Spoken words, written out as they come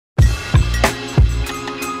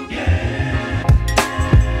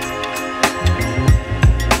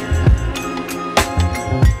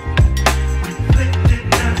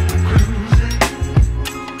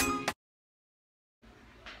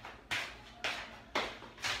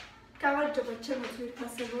გამარჯობა ჩემო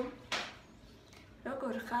ძვირფასებო.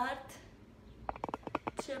 როგორ ხართ?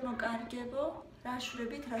 ჩემო კარგებო, რა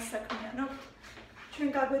შურებით, რა საქმიანო? ჩვენ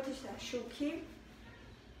გაგვეთიშა შუქი.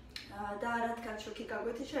 და რა თქმა შუქი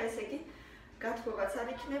გაგვეთიშა, ესე იგი გათბობაც არ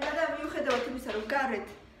იქნება და მიუხედავად იმისა, რომ გარეთ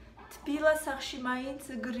თბილა სახში მაინც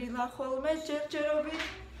გრილა ხოლმე ჯერჯერობით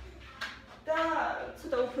და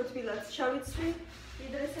ცოტა უფრო თბილად შავიცვი,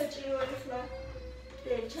 ვიდრე საჭირო ახლა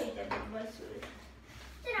ჩაიტანე მასური.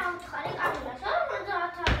 რა უთხარი კაბინას არ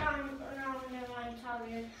მომძათა რა მაინც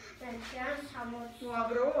ავიეთ ნაციან 60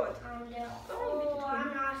 უაბრალოდ ამდე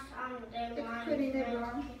ანას ამდე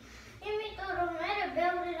მაინც იმიტომ რომ მე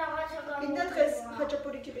ბევრი რაღაცა გამოვიდა. კიდე დღეს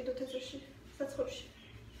ხაჭაპური გიყიდოთ ეზოში, საცხობში.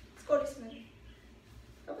 სკოლის მერე.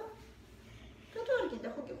 აბა. რატო არ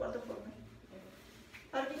გინდა ხო გიყვარდა ხოლმე?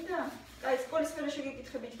 არ გინდა? აი, სკოლის მერე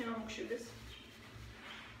შეგიკითხები იქნება მოგშივდეს.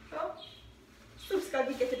 ხო? სულს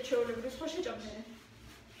გაგიკეთებ ჩვეულებრივ, ხო შეჭამდნენ.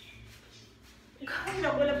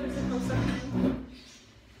 გაიარა ყველაფერზე თავსახელი.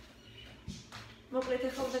 მოკლედ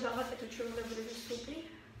ახლა უნდა გავაკეთო ჩვეულებრივი სუპი.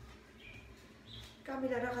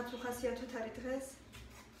 გამილა რაღაც უხასიათოთ არის დღეს.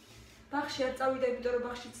 ბაღში არ წავიდა, იმიტომ რომ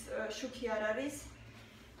ბაღშიც შუქი არ არის.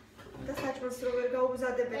 და საჭმელს რო ვერ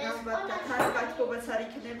გაუმზადებენ ალბათ და თარგათბობაც არ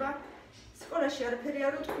იქნება. სკოლაში არაფერი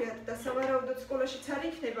არ უთქვიათ და სავარაუდოდ სკოლაშიც არ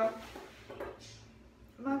იქნება.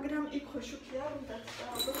 მაგრამ იქ ხო შუქი არ უნდათ და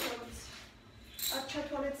ალბათ არ ვიცი. არ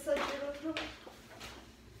ჩათვალეთ საჭიროდ რომ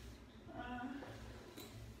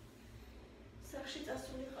სახში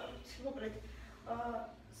წასულიყავით. მოკლედ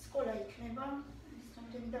სკოლა იქნება.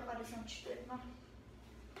 რამდენი დაყარეს ამ ჩიტებმა.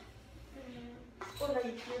 სკოლა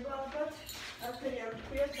იქნება ალბათ. არაფერი არ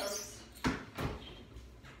ვთქვიათ, არ ვიცი.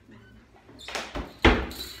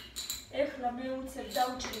 ეხლა მე უცებ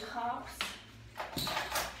დავჭრი ხავს.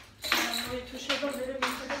 მოითუშება მერე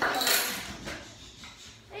მიხედავ ხავს.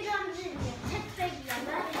 ეს ამბზია, თეთრია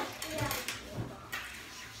და ისია. 20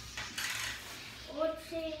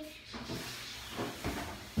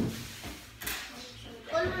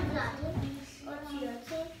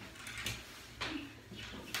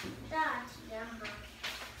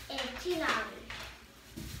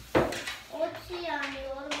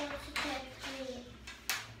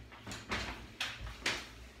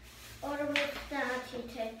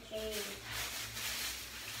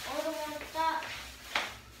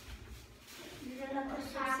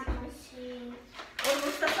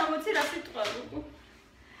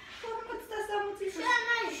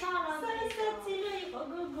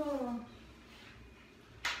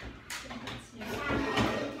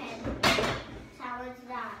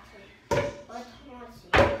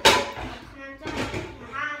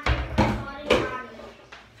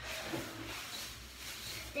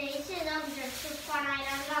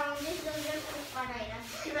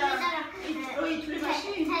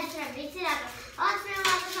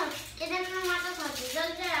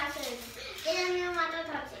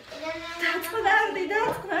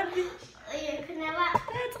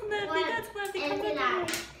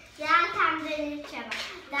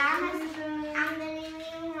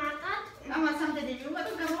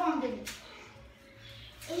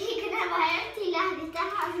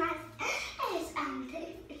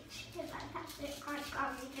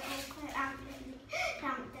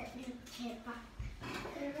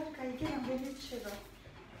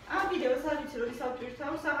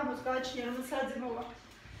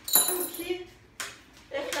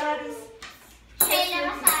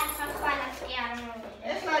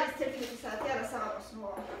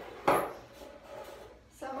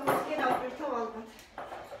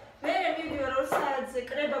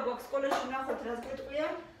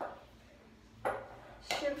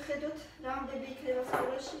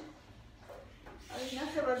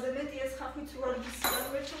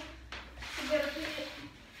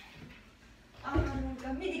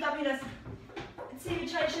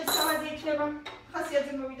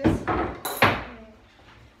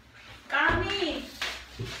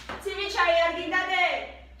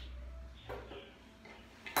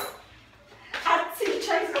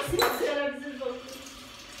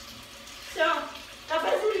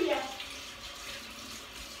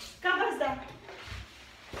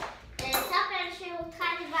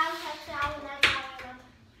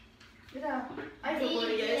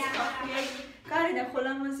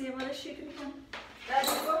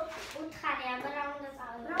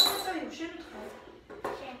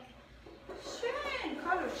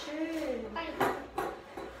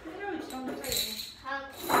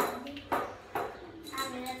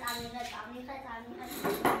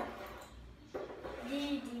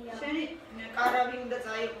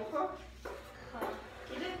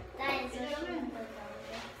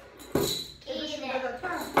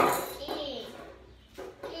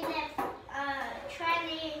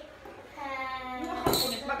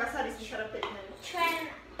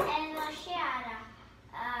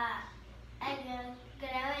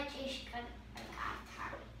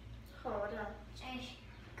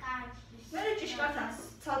 ჭიშკართან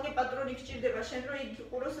ცალკე პატრონი გჭირდება შენ რომ იქ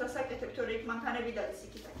ყუროს რა საკეთებ თორე იქ მანქანები დადის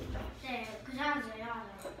იქით-აქეთ. გზაზე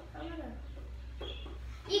არა.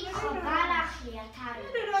 იქ ბალახია თარი.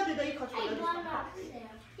 რა დედა იქ ხოთოლა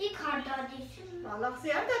ბალახია. იქ არ დადის. ბალახზე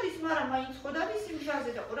არ დადის, მაგრამ მაინც ხო დადის იმ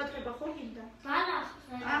გზაზე და ყურადღება ხო გინდა.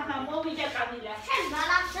 ბალახზე. აჰა, მოვიდა კამილა. შენ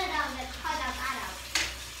ბალახზე დავდე ხოდა არა.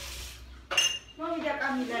 მოვიდა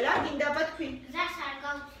კამილა, რა გინდა თქვი? გზას არ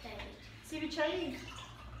გავწდები. ცივი ჩაი?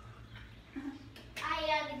 აი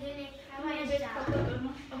აგდენი ამაიბეთ ფოტოno.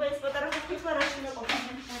 აბა ეს პატარა ხუთი რა შეიძლება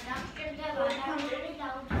ყოფილა. და დამჭირდება დამჭირი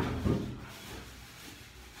დაუჭა.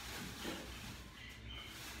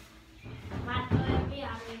 მარტოები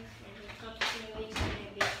არ იქნება, კოთხები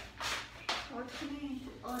იქნება.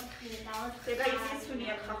 4 და 4. და ისინი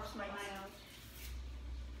აქ ხავს მაინც.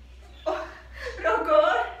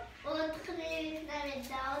 როგორ? 4 და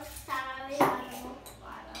 4 სარავი არ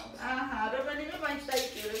მოყარავს. აჰა, რომელიმე მაინც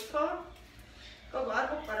დაიკირებს, ხო? გოგო არ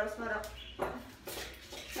მოყარავს, მაგრამ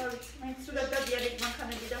მაინც სულად დადიარებ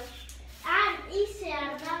მანქანები და არ ისე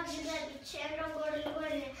არ დავჯდები, ჩემ როგორ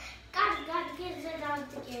გონი. კარგად გიზე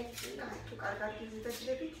დავდგეთი. თუ კარგად გიზე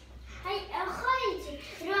დაჯდებით? აი, ხო იცი,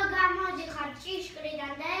 რომ გამოდიხარ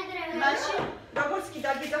ჭიშკრიდან და ეგრევე. მაშინ როგორც კი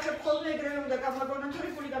დაგიძახებ ხოლმე ეგრევე უნდა გამოგონო, თორე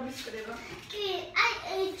გული გამისკრება. კი,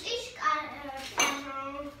 აი ჭიშკა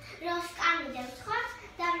რო სკამიდებს ხო?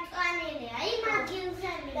 დამწვანილია, იმა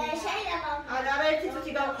გილზები. და შეიძლება არა, ერთი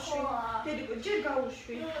წუთი გავუშვი. დედიკო, ჯერ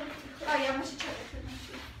გავუშვი. აი, ამაში ჩაკეთე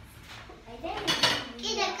მაშინ.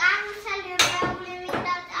 კიდე კამუსელი რაული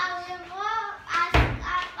მინდა წავლებო,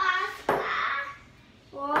 პასკა.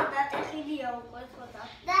 და ტეხილია უკვე ცოტა.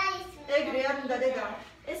 და ის ეგრე არ უნდა დედა.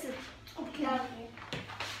 ეს წყუბქი.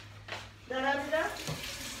 და რაც და?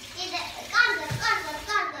 კიდე კარგად.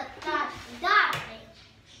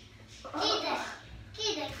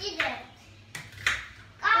 კიდე.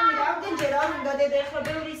 აი, რამდენჯერ არ უნდა დედა, ეხლა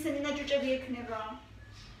ბევრი ისინი ნაჭუჭები ექნება.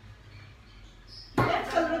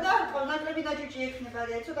 ერთხელ რო დაარტყო, ნაკლები ნაჭუჭი ექნება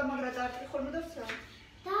და ცოტა მაგრა დაარტყი ხოლმე და ვსა.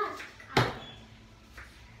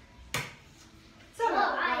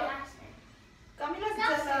 აი ასე. კამილას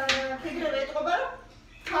ეგრევე ეტყობა რომ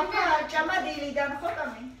თაფა ჭამა დილიდან ხო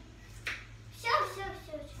კამი? შო.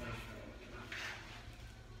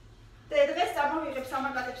 და დღეს წამოვიღებ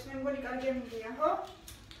სამაკატებს, მე მგონი კარგი მიდია, ხო?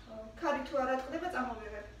 ქარი თუ არ ატყდება,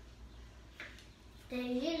 წამოვიღებ.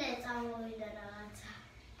 დილე წამოვიდა რაღაცა.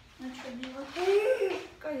 ნაჩვენია.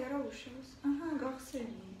 კაი არა უშავს. აჰა,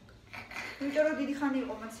 გახსენი. იმიტომ რომ დიდი ხანი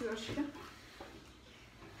იყო მაცივარში და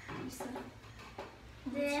ისა.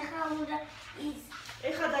 ეხა უნდა ის.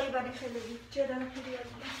 ეხა დაიბანე ხელები, ჯერ არაფერი არ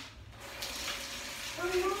იყო.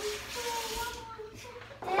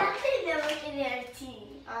 ერთი.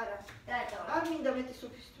 არა. რატო? არ მინდა მეტი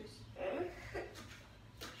სუფისთვის.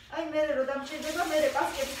 აი მე რო დამჭირდება, მე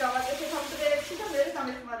პასკები გავაკეთებ ამ დღეებში და მე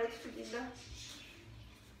დამეხმარეთ თვითონ.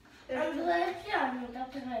 დღეებში არ მინდა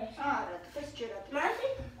დღეებში. არა, დღეს ჯერ არ.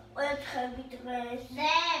 მაშინ ოთხები დღეს.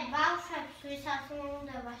 ნე, ბავშვებს ვისაც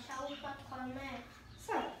უნდება შაუშვა ხოლმე.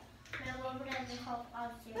 სად? მეგობრები ხო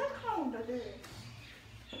ყავსი. რა თქმა უნდა, დე.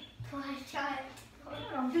 ვაჩაი.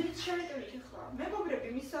 რამდენიც შევიტევით ახლა. მეგობრები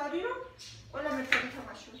მის არის რომ ყველა მერქანი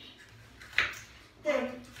თამაშობთ. დე.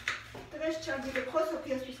 დღეს ჩაგიგებ ხო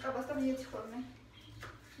სოფიასთვის კაბას და მიეცი ხოლმე.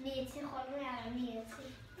 მიეცი ხოლმე არა მიეცი.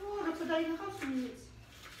 როცა დაინახავს მიეცი.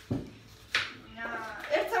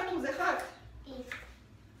 ერთ სართულზე ხარ? ის.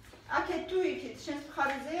 აქეთ თუ იქით, შენს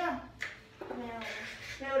მხარეზეა?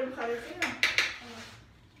 მეორე მხარეზეა?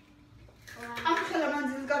 ამ ხელა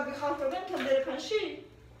მანძილს გარბი ხალხობენ თემდერეფანში?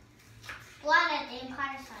 ტუალეტი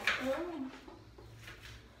მხარეს არის.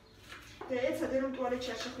 და ეცადე რომ ტუალეტში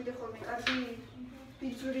არ შეხვიდე ხოლმე, კარგი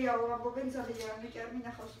ბინძურიაო ამბობენ ძალიან, მე კი არ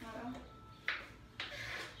მინახავს, მაგრამ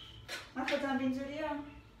მართლა ძალიან ბინძურია?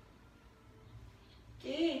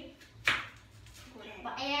 კი?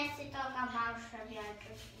 ეს თოქა ბავშვები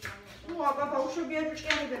აჭუჭიანებენ. ნუ აბა ბავშვები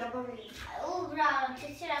აჭუჭიანებენ, აბა ვინ? უბრალოდ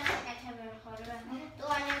ისე რა საკეთებენ ხოლმე.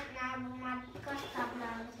 ტუალეტნა მაგას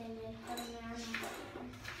დაბრუნდნენ ხოლმე.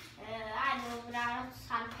 ანუ უბრალოდ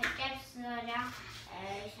სალფეტკებს რა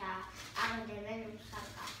ისა აღდებენ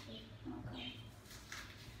საკაფი.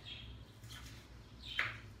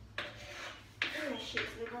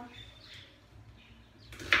 შეიძლება.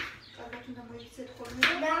 კარგად უნდა მოიქცეთ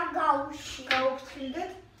ხოლმე და გაუში.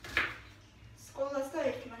 გაუფრთხილდეთ. სკოლას და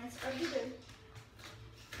ერთმანეთს კარგიდე.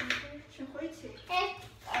 შენ ხო იცი? ეს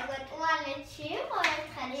ტუალეტში იყო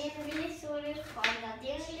ერთხელ ინგლისური ხონდა.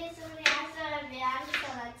 ინგლისური ასოები არ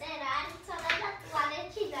იცოდა წერა, არ იცოდა და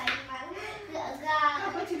ტუალეტში დაიმალა.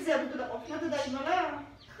 კაპოთიზე არ უნდა ყოფნა და დაიმალა?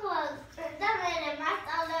 ხო, და მე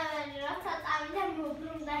მასწავლებელი როცა წავიდა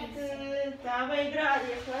მობრუნდა ისე. და აბა იგრადი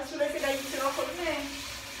ახლა სულ ესე გაიქცევა ხოლმე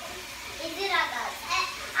იდი რაღაც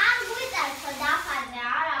ამ გვიტარს დაფაზე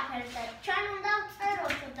არაფერს და ჩვენ უნდა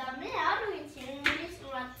ვწეროთ და მე არ ვიცი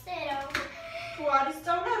ინგლისურად წერა თუ არის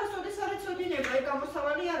სწავლა რასოდეს არ ეცოდინება ეგ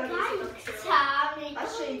გამოსავალი არ არის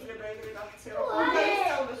არ შეიძლება ეგრე გაქცევა უნდა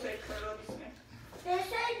ისწავლოს ერთხელ როდისმე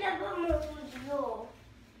შეიძლება მოვუძო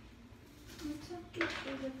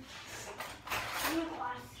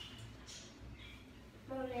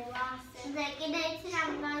და კიდე იცი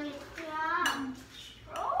რამ გაგიქცია?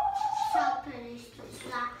 სოფელისთვის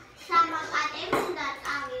და სამაყატები უნდა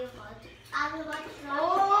წავიღოთ. წავიღოთ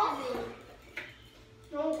სოფელი.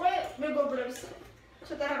 მოუყვე მეგობრებს.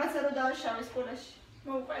 ცოტა რაღაცა რო დააშავე სკოლაში.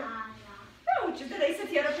 მოუყვე. არა. უჭირდა და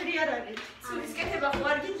ისეთი არაფერი არ არის. ცუდის კეთება ხო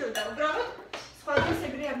არ გინდოდა, უბრალოდ სხვადასხვა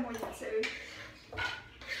ეგრე არ მოიქცევი.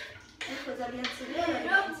 ეხლა ძალიან ცივია.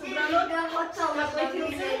 უბრალოდ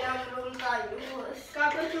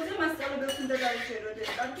გაგვეთილზე მასწავლებელს უნდა დაიჯეროდეს.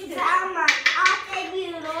 კარგი? სამაყატები,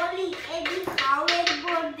 როლიკები,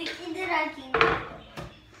 ხავერბორდი, კიდე რა გინდა?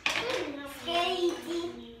 სკეიტი.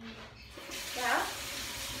 და?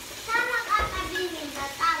 სამაყატები მინდა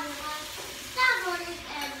წავიღოთ და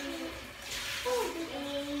როლიკები.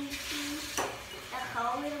 და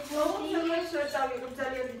ხავერბორდი. მოუყვე წავიღებ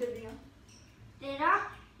ძალიან დიდებია. და რა?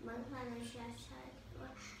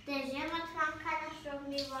 Дежемот манкана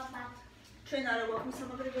შეგნივაბათ. ჩვენ არა გვაქვს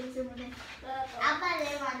სამაგრებელი ზემოდან. აბა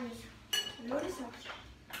ლევანის. ლორის აქვს.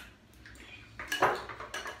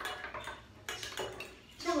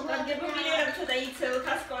 ჩამო კარგებო მიერებ ცოტა იცეოთ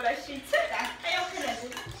სკოლაში. ცოტა. აი ოქრები.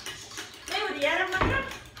 მეუდი არა მაგრამ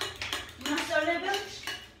მასწავლებელ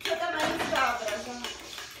ცოტა მაინც დააბრაზა.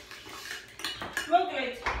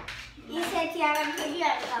 მოკლედ. ისეთი არაფერი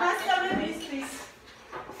არ აქვს. მასწავლებელისთვის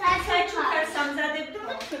საჩუქარს ამზადებდა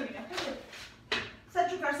მოხევინა.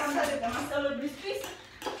 საჩუქარს ამზადებდა მასწავლებლისთვის.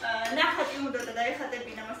 ნახატი უნდა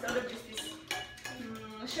დაეხატებინა მასწავლებლისთვის.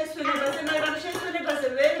 შესვენებაზე, მაგრამ შესვენებაზე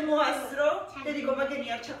ვერ მოასწრო. დედი გომაგენი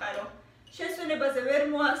არ ჩაყარო. შესვენებაზე ვერ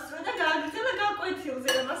მოასწრო და გააგრძელა გაკვეთილზე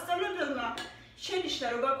და მასწავლებელმა შენიშნა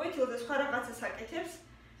რომ გაკვეთილზე სხვა რაღაცას აკეთებს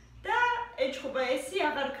და ეჭხობა ესი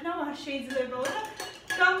აღარ ქნავ არ შეიძლებაო და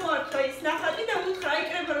გამოართვა ის ნახატი და უთხრა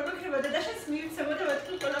იკრება რომ გქრება დედაშენს მივიცემოდა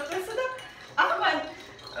მეთქი ყველაფერსა და ახლა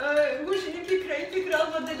გუშინი ფიქრა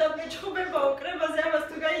ალბათ დედა მეჭხობებაო კრებაზე ამას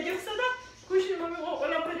თუ გაიგებსა და გუშინი მომიყვა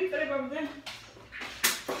ყველაფერი კრებამდე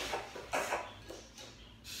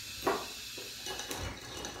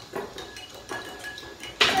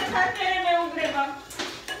საერთოდ მეუბნება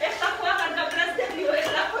ეხლა ხო აღარ გაბრაზდებიო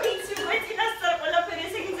ეხლა ხო იცი უკვე წინასწარ ყველაფერი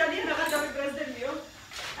ესე იგი ძალიან აღარ გავიბრაზდებიო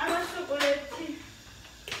ამას უყურებდი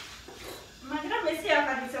მაგრამ ესე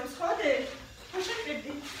აღარ იცავს ხო დე? ხო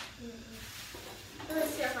შეჭრებდი?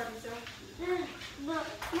 ესე აღარ იცავს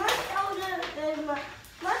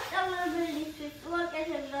მასწავლებელისთვის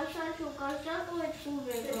უაკეთებდა საჩუქარს და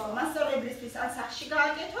კვეთილზე. მასწავლებლისთვის ან სახში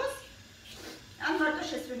გააკეთოს ან მარტო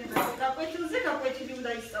შესვენებაზე გაკვეთილზე გაკვეთილი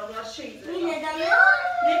უნდა ისწავლო არ შეიძლება. მინე და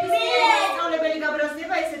ნებისმიერი მასწავლებელი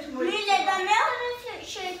გაბრაზდება ესე თუ მოიწევს. მინე და მეორე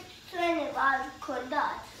შესვენება არ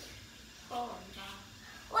გქონდათ.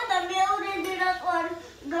 და მეორე რატო არ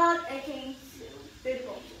გააკეთე ის?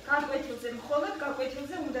 დედო, გაკვეთილზე მხოლოდ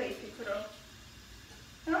გაკვეთილზე უნდა იფიქრო.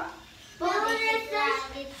 ჰა? მეორე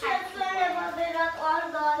შესვენებაზე რატო არ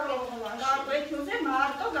გააკეთე? გაკვეთილზე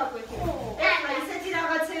მარტო გაკვეთილზე. ეხლა ისეთი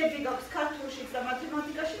რაღაცეები გაქვს ქართულშიც და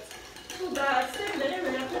მათემატიკაშიც, თუ დააცე, მე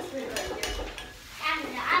ვერაფერს ვერ გაიგებ.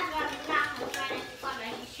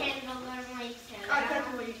 კარგად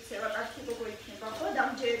მოიქცევა, კარგი როგორ იქნება, ხო?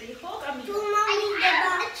 დამჯერი, ხო? თუ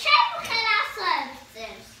მომინდება, ჩემ ხელასოებს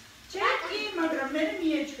წერს. ჩემ კი, მაგრამ მე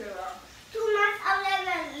მიეჩვევა. თუ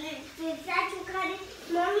მასწავლებელი საჩუქარი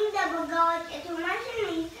მომინდება გავაკეთო,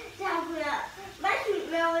 მაშინ დაგვია. მაშინ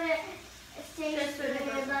მეორე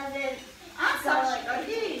შესვენებაზე ან სახში,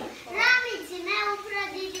 კარგი? რა ვიცი, მე უფრო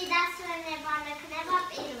დიდი დასვენება მექნება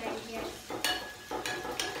პირველ ჯერს.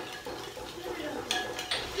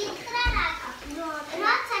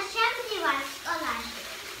 როცა შემდივარ სკოლაში,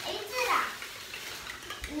 იცი რა?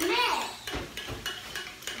 მე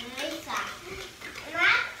ისა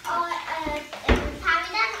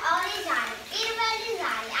თავიდან ორი ზარი, პირველი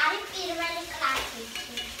ზარი არის პირველი კლასში.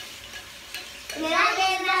 მეორე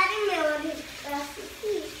მეორე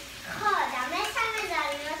კლასში. ხო, და მესამე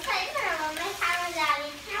ზარი როცა იქნება, მესამე ზარი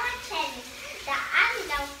იქნება ჩემი. და ამიტომ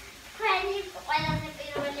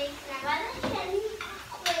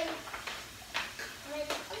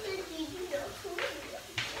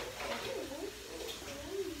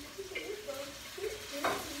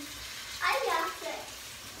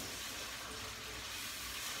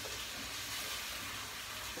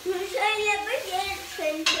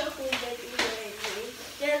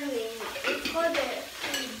გემრიელი ხოდე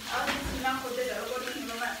არის ნახოდე და როგორ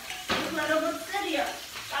იქნება ეხლა როგორც წერია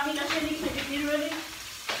კამინა შენ იქნები პირველი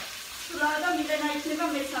სულა და მილენა იქნება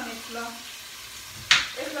მესამე სულა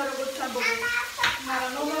ეხლა როგორც ამბობ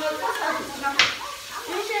მაგრამ ნომერად საფუძნა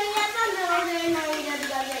შეიძლება ნაირად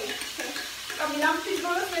გადაიქცე კამინა მის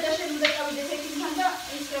ბოლოს მე და შენ უნდა გავიდეთ ექიმთან და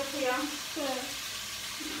ის როქია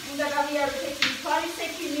უნდა გავიაროთ ექიმი თვალის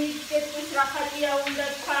ექიმი გეტყვის რა ხატია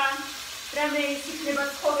უნდა თან რამე ის იქნება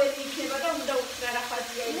ცხოველი იქნება და უნდა უცხრა რა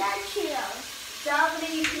ხატია რაჩია ძაღლი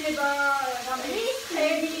იქნება რამე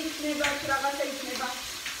ხეები იქნება რაღაცა იქნება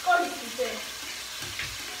სკოლის ისე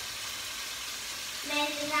მე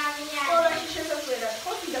დავიარე სკოლაში შესაძლოა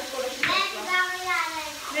ხო და სკოლაში მე დავიარე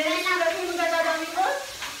მე სურათი უნდა გადავიღოთ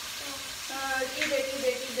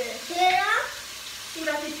კიდე შერა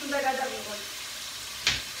სურათი უნდა გადავიღოთ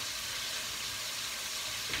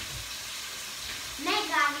მე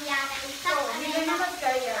გავიარე მილენამაც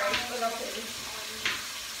გაიარა ის ყველაფერი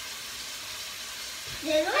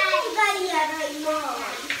მე გავიარე იმო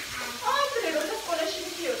აიძრე როცა სკოლაში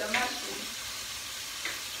მიდიოდა მაშინ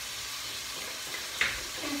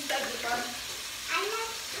ინსტაგრამ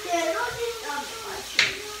შეროდის ამაში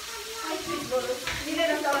აი ის ბოლოს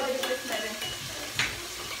მილენა დავადებით ეს მერე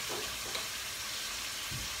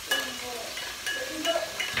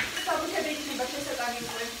საბუთები იქნება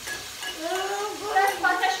შესატანილზე ეს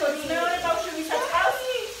ფათაშორი მეორე ბავშვი ვისაც ყავს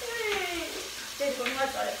დედო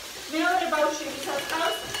მოაწარე მეორე ბავშვი ვისაც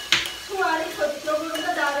ყავს თუ არ იცოდით როგორ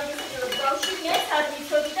უნდა დაარეგისტრიროთ ბავშვი ეს არ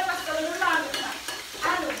იცოდით და მასწავლებლმა ამოხსნა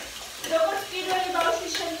ანუ როგორც პირველი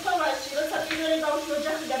ბავშვის შემთხვევაში როცა პირველი ბავშვი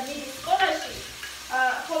ოჯახიდან მიდის სკოლაში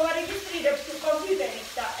ხო არეგისტრირებს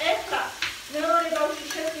კომპიუტერით და ეხლა მეორე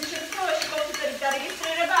ბავშვის შექმნის შემთხვევაში კომპიუტერით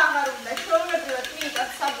დარეგისტრირება აღარ უნდა ჩვეულებრივად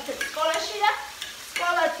მიიღოს საბუთები სკოლაში და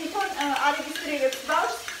სკოლა თვითონ არეგისტრირებს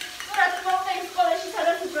ბავშვს ну რა თქმა უნდა იმ სკოლაში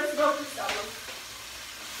სადაც უბრალოდ ბავშვი სწავლობს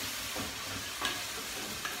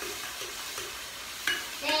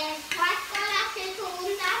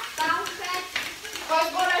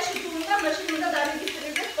სკოლაში თუ უნდა მაშინ უნდა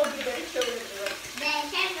დარეგისტრირდეს კომპიუტერით ჩვეულებრივად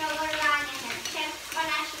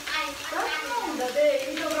უნდა და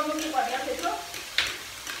იმიტომ რომ მიყვარი აქეთ რომ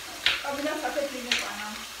კაბინას აქეთ მიმეყვანა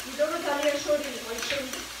იმიტომ რომ ძალიან შორი იყო ის შენ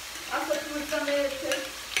 191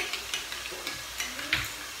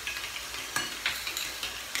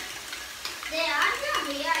 მე არ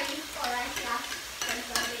გამია ის სკოლაში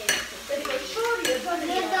ეს შორია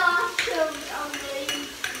ძალიან და ამბობ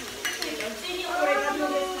წინი ორი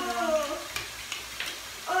გამოდესნა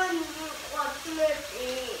on what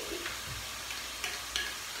maybe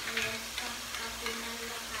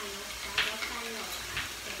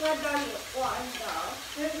Gadang wanda.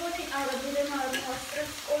 Nagoni ara dule mar master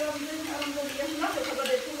skola mden aramboliya na to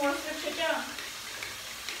kabade tu master checha.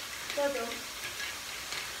 Todo.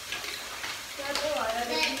 Todo ara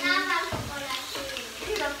de. Na skola shi.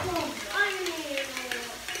 Ira kom. Ani.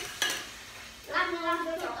 Lamla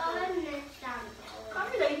skola netan.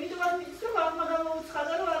 Kamila იმიტომ რომ ის რომ არ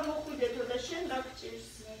მაგამოუცხადა რომ არ მოხვიდეთო და შენ დაგჭირს.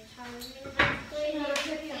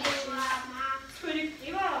 Ჩვენი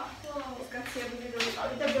კივა? ეს კაცები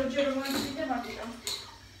დავიყავი და ბორჯერ მომიწვიდე მაგიტა.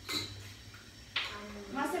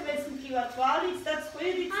 მასე მეც მკივა თვალიც და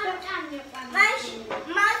ცხვირიც და მაშინ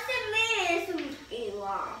მასე მე ეს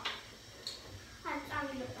მკივა. ან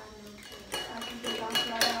წამილიყანო.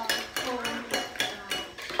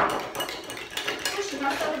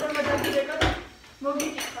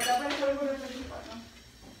 მოგიკითხა და როგორ შეგვიყვანა.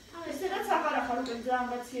 ესეც აღარ ახარ ძალიან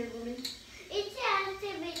გაციებული. იცი ერთი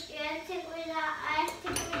ბიჭი, ერთი კვირა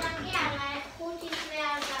კი არა, ხუთი თვე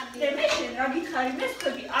არ გაბი. მე შენ რა გითხარი, მე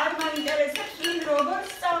სხვები არ მაინტერესებს ვინ როგორ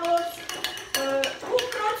სწავლობს.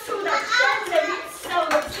 უფრო ცუდად შენზე ვინ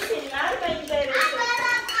სწავლობს, ისინი არ მაინტერესებს.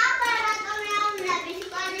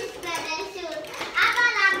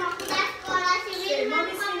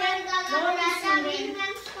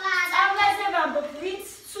 ვინც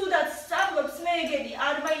ცუდად სწავლობს, მე ეგენი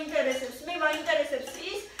არ მაინტერესებს, მე მაინტერესებს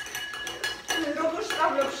ის როგორ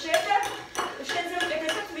სწავლობს შენ და შენზე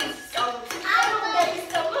უკეთესად ვინც სწავლობს. უნდა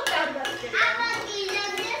ისწავლო კარგად.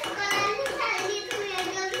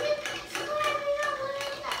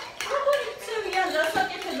 როგორ იცევიან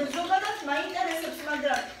დასაკეთებელ ზოგადად მაინტერესებს,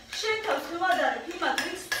 მაგრამ შენ თავს მოვადარებ იმათ,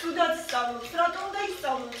 ვინც ცუდად სწავლობს, რატომ უნდა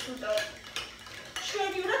ისწავლოს ცუდად?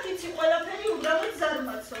 შვედიურად იცი ყველაფერი უბრალოდ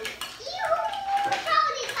ზარმაცობ.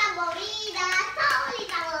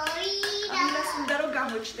 ამას უნდა რომ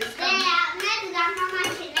გამოჩნდეს. მე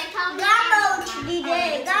გამომაჩინე თავი. გამოუჩდიდე.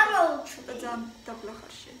 და ძალიან დაბლა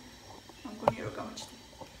ხარ შენ. მგონია რომ გამოჩნდა.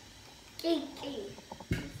 კი.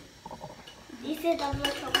 ისე დაბლა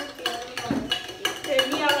ხარ.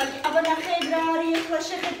 მიალაგე. აბა ნახე რა არის ახლა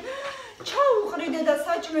შეხეთ. ჩაუყრი დედა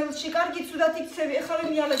საჭმელში, კარგი ცუდად იქცევი. ახლა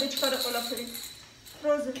მიალაგე ჩქარა ყველაფერი.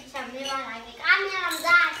 როზე. სამივარაგე. კამერამ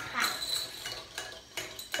დაასხა.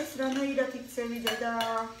 ეს რანაირად იქცევი დედა?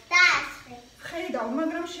 დაასხე. ხედავ,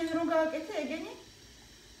 მაგრამ შენ რო გააკეთე ეგენი?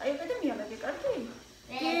 აი ეკეთე მიალაგე, კარგი?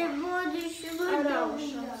 არა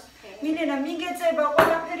უშავს. მინენა მიგეწება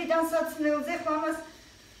ყველაფერი დასაცნელზე, ხლა ამას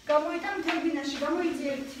გამოიტან თერბინაში, გამოიწი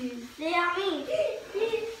ერთი. ლეამი.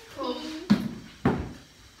 ხო.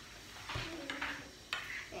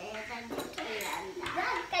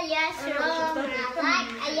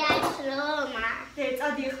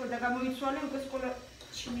 წადი ახლა და გამოიცვალე, უკვე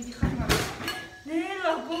სკოლაში მიდიხარ მაგრამ.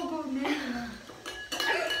 ნელა გოგო, ნელა.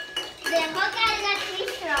 देखो क्या trick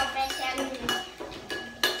profession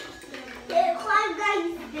देखो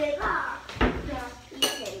गाइस देखो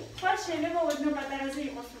ხარ შეიძლება ოდნო პატარაზე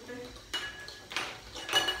იყოს უკვე.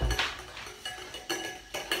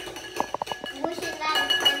 მუშინდა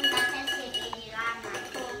ფენდაფესები რამა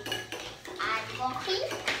არგოხი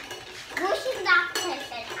მუშინდა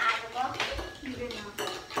ფესენ არგოხი ირენა.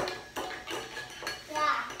 რა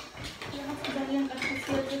ძალიან კარგი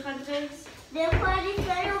სიადი ხარ დღეს. देखो არის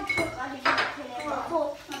რა უფრო კარგი ხდება ხო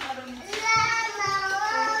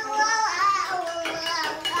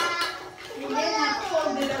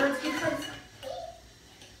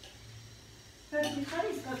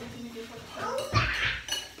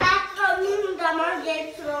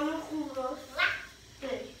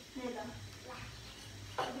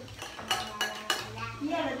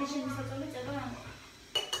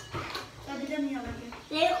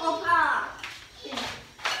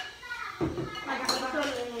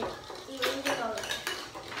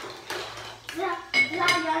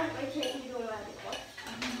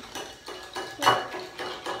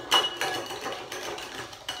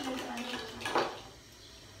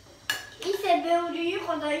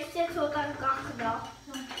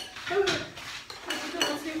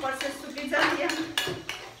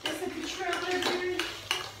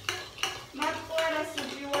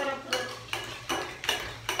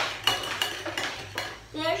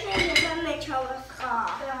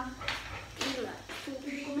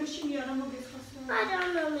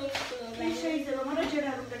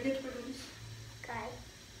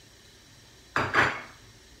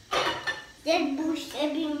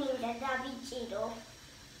ბუშები მინდა დავიჭირო.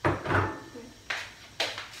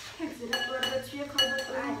 ეგზელა პლატაცია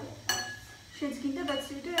ხალხა. შენც გინდა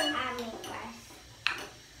დაციდე? ამიყვარს.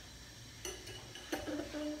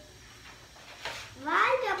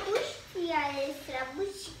 ვაი და ბუშია ეს რა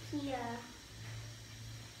ბუშია.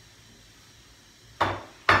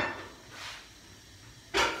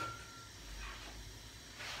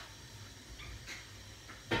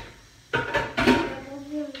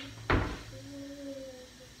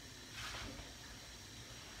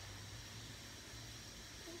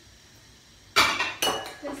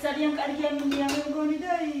 ძალიან კარგი ამინია მეგონი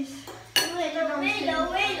და ის.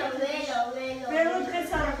 ველო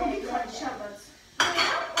დღეს არა გიქხარ შაბათს.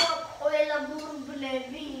 ყველა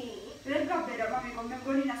ბურბლები. ვერ გაბერა მამიკო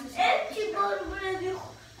მეგონი ნასოსი. ერთი ბურბლები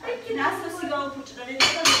ერთი ნასოსი გაუფუჭდა და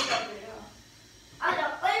ვერ გაბერა. არა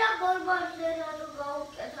ყველა ბურბლები რა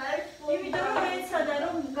გაუკეთა ეს. იმიტომ რომ ეცადა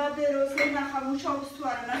რომ გაბეროს ენახა მუშაობს თუ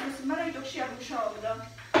არა ნასოსი, მაგრამ იტოქში არ მუშაობდა.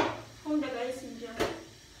 უნდა გაესინჯა.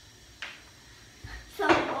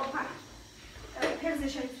 ფერზე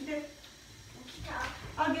შეიცვიდე? იქა.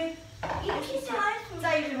 აგე. იქისა არის.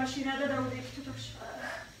 წაიღე მაშინა და დაუდე თუთოში.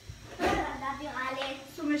 დავიღალე.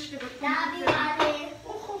 სუმეშდება. დავიღალე.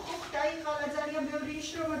 ოხ, დაიღალა ძალიან ბევრი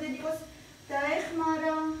შრომა დედიკოს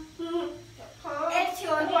დაეხმარა. ხო. ერთი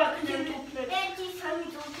ორი აქნევდი. ერთი სამი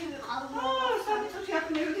წუთი ვიყავ. სამი წუთი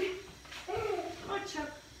აქნევდი. ოჩა.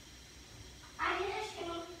 აი ეს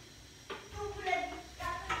ბურბლები.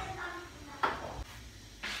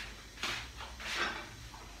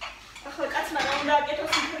 ახლა კაცმა რა უნდა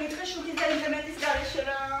აკეთოს იქრიტყე შუქის და ინტერნეტის გარეშე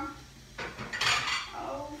რა.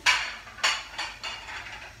 აუ.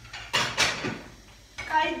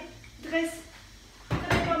 კაი დღეს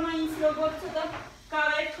treba მაინც როგორც და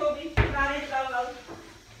გავერთობი, გარეთყავ.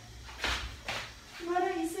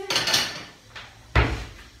 მაგრამ ისე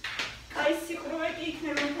კაი სიყრუე კი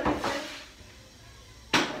იქნება მთელი.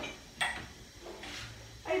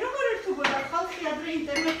 აი როგორ ერთობოდა ხალხი ადრე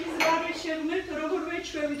ინტერნეტის გარეშე როგორ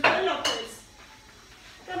ვეჩვევით ყველაფერს.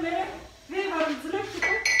 და მე ვეღარ ვძლევთ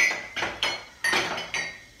უკვე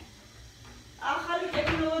ახალი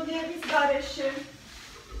ტექნოლოგიების გარეშე.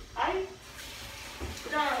 აი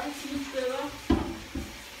რა ის მიწევა.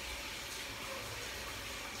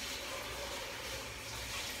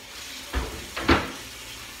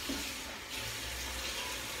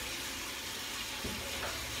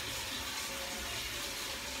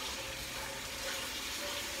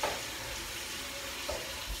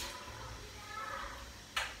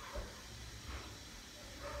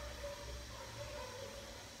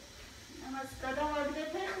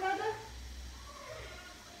 გადავაგდებ ახლა და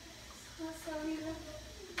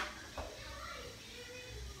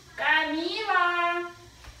Камила!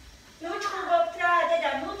 Ну чхубоб тра,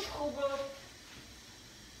 деда, ну чхубоб.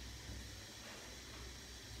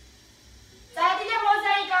 Სადილი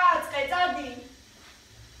მოზაიკა აწყე, სადი.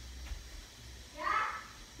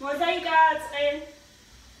 მოზაიკა აწყე.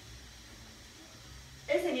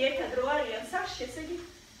 ესენი ერთად რო არიან სახში, ესე იგი.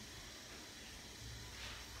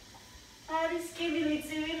 არის კიბილი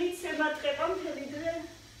წივილი ცემატყება მთელი დღე.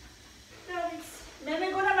 მე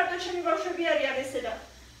მეგონა მარტო ჩემი ბავშვები არიან ესე და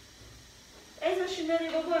ეზოში მე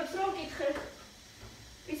მეგობრებს რო ვკითხე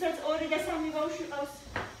ვისაც 2 და 3 ბავშვი ყავს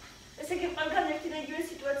ესე იგი ყველგან ერთი და იგივე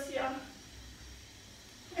სიტუაცია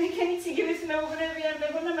ეკენიც იგივეს მეუღლები არ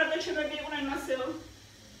მეგონა მარტო ჩემები იყვნენ მასეო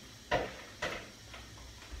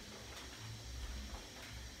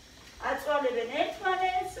აწვალებენ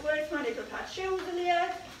ერთმანეთს ერთმანეთოთ არ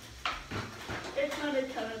შეუძლიათ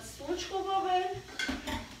ერთმანეთთანაც უჩხუბობენ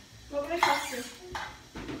მოკლედ ასე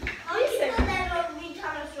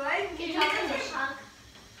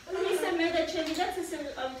ისე მე და ჩემი დაც ესე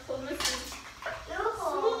ვიყავით ხოლმე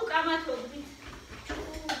სულ კამათობდით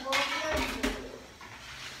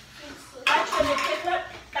აჩვენეთ ეხლა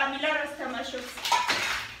კამილა რას თამაშობს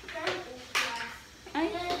აი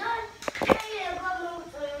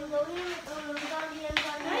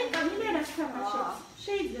კამილა რას თამაშობს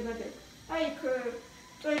შეიძლება და აი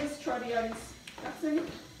ტოის ჩარი არის ახსენით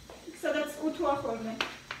სადაც უთოა ხოლმე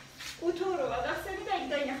უთოროა გახსენი და იქ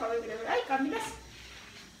დაინახავ ეგრევე აი კამილას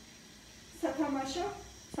სათამაშო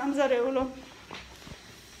სამზარეულო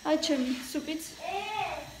აი ჩემი სუპიც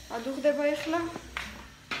ადუღდება ეხლა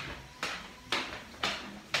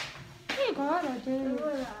ეგ არა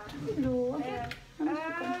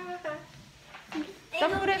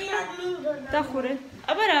დახურე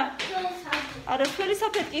აბა რა არა თველი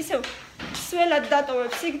საფეთკი ისევ სველად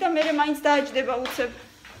დატოვებს იქ და მე მაინც დააჯდება უცებ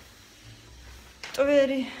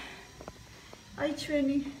ტვერი აი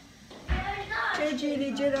ჩვენი ჯეჯილი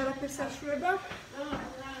ჯერ არაფერს აშუება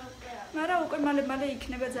მაგრამ უკვე მალე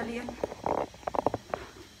იქნება ძალიან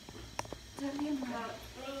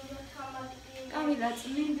კამილა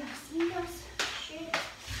წმინდას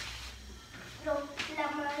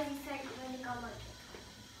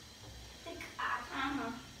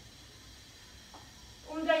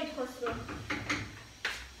უნდა ითხოვს რომ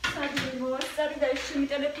სადილი მოასწარი და ეს ჩემი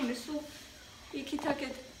ტელეფონი სულ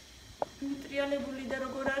იქით-აქეთ მიტრიალებული და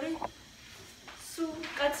როგორ არის სულ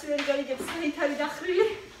კაცი ვერ გაიგებს საით არის დახრილი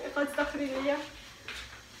ეხლაც დახრილია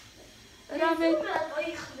რამე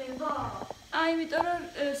იხდება აი იმიტომ რომ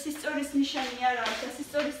სისწორის ნიშანი არ აქვს და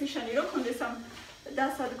სისწორის ნიშანი რო ქონდეს ამ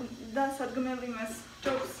დასადგმელ იმას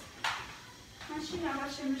ჯობს მაშინ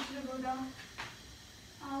აღარ შემეშლებოდა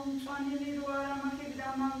აუმწვანელი რო არა მაგ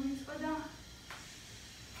დამავიწყო და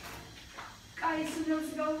კაი სულს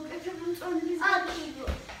გავუკეთებ მწვანელის აკიდო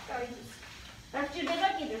კაიდის დაგჭირდება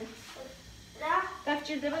კიდე რა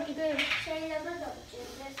დაგჭირდება კიდე შეიძლება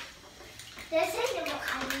დაგჭირდეს შეიძლება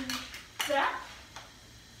ხარი რა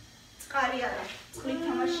წყარი არა წყლით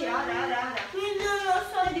თამაში არა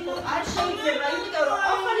დედიკო არ შეიძლება იმიტომ რომ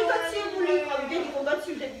ახალი გაციებული იყავი დედიკო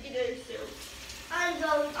გაცივდები კიდე ისეო არ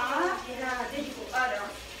გავუწევდი რა დედიკო არა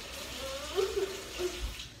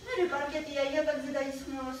მე პარკეტია იატაკზე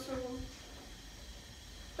დაისხმევა სულ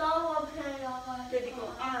დედიკო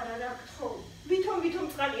არა რა გთხოვ ვითომ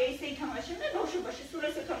წყალია ისე ითამაშე მე ბავშვობაში სულ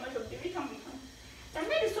ესე თამაშობდი ვითომ და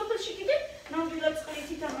მე სოფელში კიდე ნამდვილად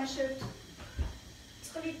წყლით ითამაშებთ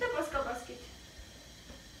წყლით და პასკაპასკით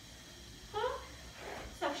ხო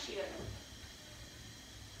სახში არა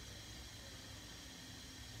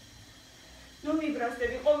ნუ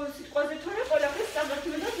მიბრაზდები ყოველ სიტყვაზე თორე ყველაფერს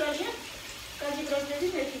წაგართმე და ძალიან გაიბრაზდები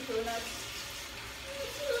მეთითონად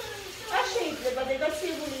არ შეიძლება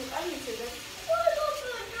დეგაციებული იყავი ისე და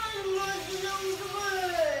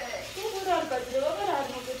არ გაძლევა და არ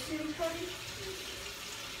მოგეცი თორი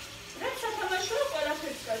რაც სათამაშოა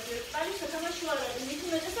ყველაფერს გაძლევ წყალი სათამაშო არ არის მით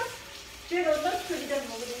უმეტესად ჯერ ოდნავ თვლიდან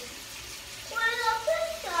მოგდეს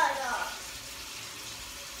ყველაფერს არა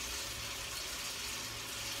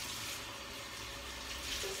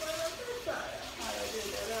არა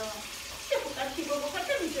დედა რა ეხო კაცი გოგო ხარ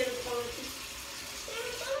და მიჯერებ ყოველთვის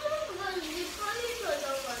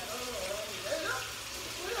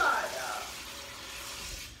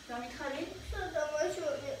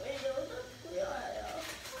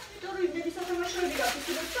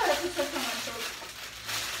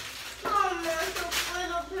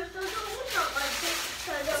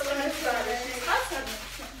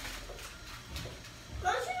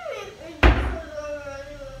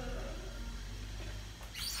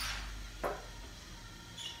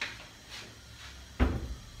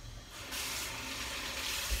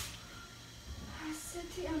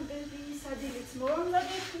ამბები სადილიც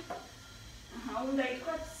მოვამზადეთ. უნდა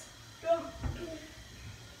ითქვათ, რომ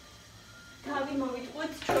თავი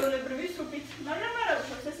მოვიტყვით ჩვეულებრივი სუპით, მაგრამ არა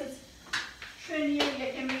უშავს, ესეც ჩვენიელია,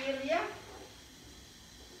 გემრიელია.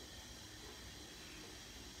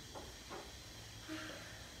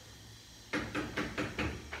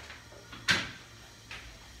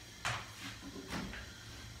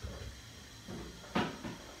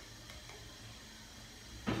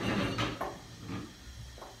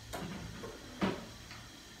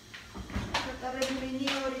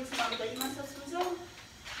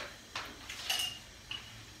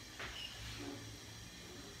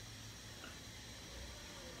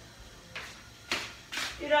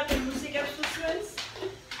 Pirate მუსიკებს უსვენს.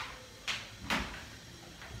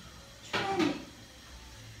 ჩვენი.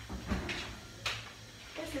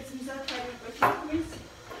 ესეც მზად არის უკვე თითქმის.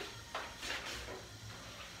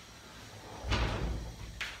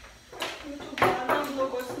 YouTube-ზე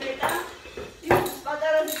ვლოგოს ნეტა. ის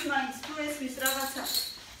პატარაზეც მაინც თუ ესმის რაღაცა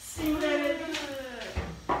სიმღერები.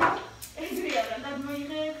 ეგრეა რა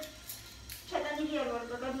გადმოიღე. ჩატანილი არ ვარ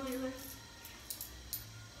და გადმოიღე.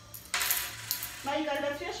 Mai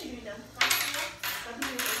გარდაცვია შიგნიდან.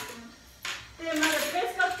 და მაგრამ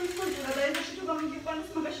დღეს კაცის კულტურა და ეს თუ გამიგიყვანოს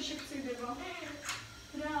მაგაში შეგწირდება.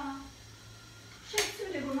 რა.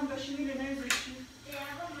 შეგწირდება მაგაში მილენა ეზოში.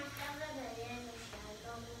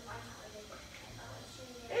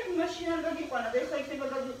 ეგ მაშინ არ გაგიყვანა და ეხლა იქნება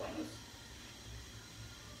გაგიყვანოს.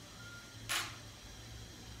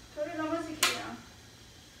 თორე ლამაზიკია.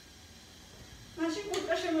 მაშინ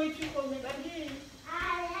კურტკა შემოიწვი ხოლმე, კარგი?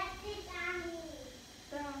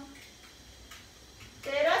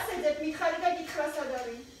 ტერასზე მიხარი და გითხრა სად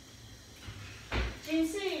არის?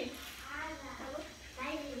 ჯინსი? არა.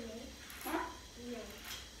 დაიგინე. ჰა? ნე.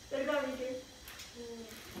 ვერ გავიგე.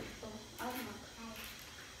 არ მაქვს.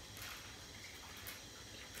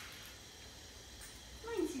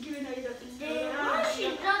 მაინც იგივე დაიდატის.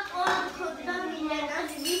 მაშინ რატო ხოდა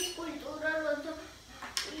მილენას მის კულტურა როცა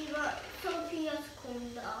ირა სოფიას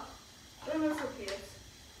ქონდა. რა სოფიას?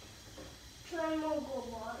 ჩვენ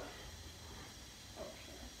მოგობარ.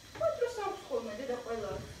 Πώς θα ψυχούμε, δεν τα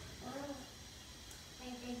ყველა.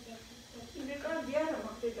 Είναι κάτι άλλο με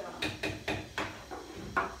αυτά.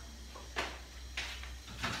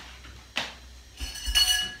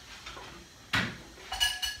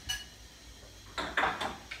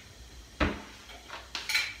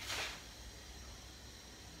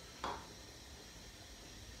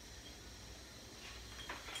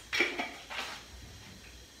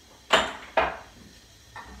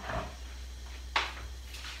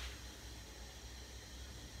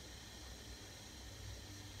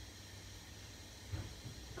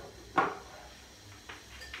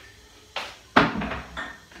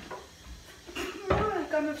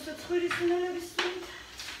 გამევსო ცხვირის სუნელების სუნით.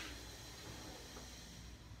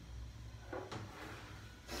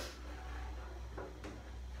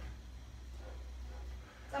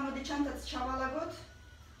 წამოდი ჩანთაც ჩავალაგოთ.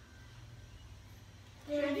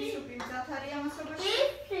 ჩვენი სუპი მზად არის ამასობაში.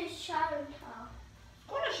 ის შართა.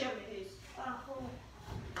 სკოლაში ამიდის? ხო.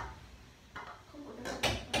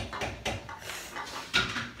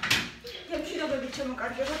 გემშვიდობებით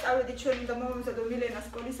შემოკარგება, წავედით ჩვენი და მომამზადო მილენას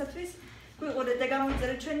სკოლისათვის. ვიყურეთ და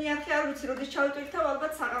გამომწერი ჩვენი არხი, არ ვიცი როდის ჩავიტვირთავ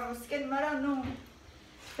ალბათ საღამოსკენ, მაგრამ ნუ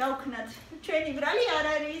დავქნათ. ჩვენი ბრალი არ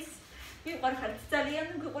არის. ვიყვარხართ ძალიან,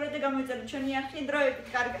 ვიყურეთ და გამომწერი ჩვენი არხი, დროებით,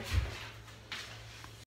 კარგად.